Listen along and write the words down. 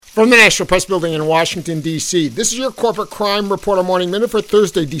From the National Press Building in Washington, D.C., this is your Corporate Crime Reporter Morning Minute for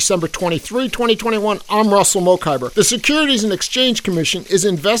Thursday, December 23, 2021. I'm Russell Mokhiber. The Securities and Exchange Commission is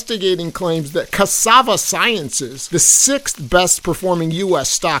investigating claims that Cassava Sciences, the sixth best performing U.S.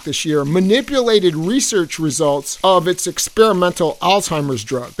 stock this year, manipulated research results of its experimental Alzheimer's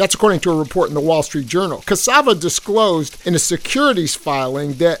drug. That's according to a report in the Wall Street Journal. Cassava disclosed in a securities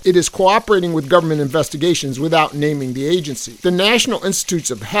filing that it is cooperating with government investigations without naming the agency. The National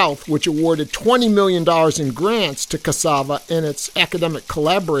Institutes of Health, which awarded $20 million in grants to Cassava and its academic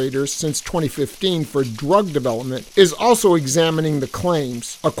collaborators since 2015 for drug development, is also examining the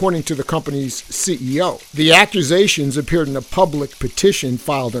claims, according to the company's CEO. The accusations appeared in a public petition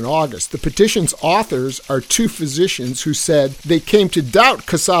filed in August. The petition's authors are two physicians who said they came to doubt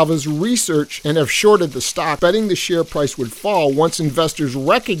Cassava's research and have shorted the stock, betting the share price would fall once investors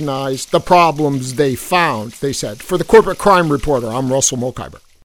recognized the problems they found, they said. For the Corporate Crime Reporter, I'm Russell Mokhiber.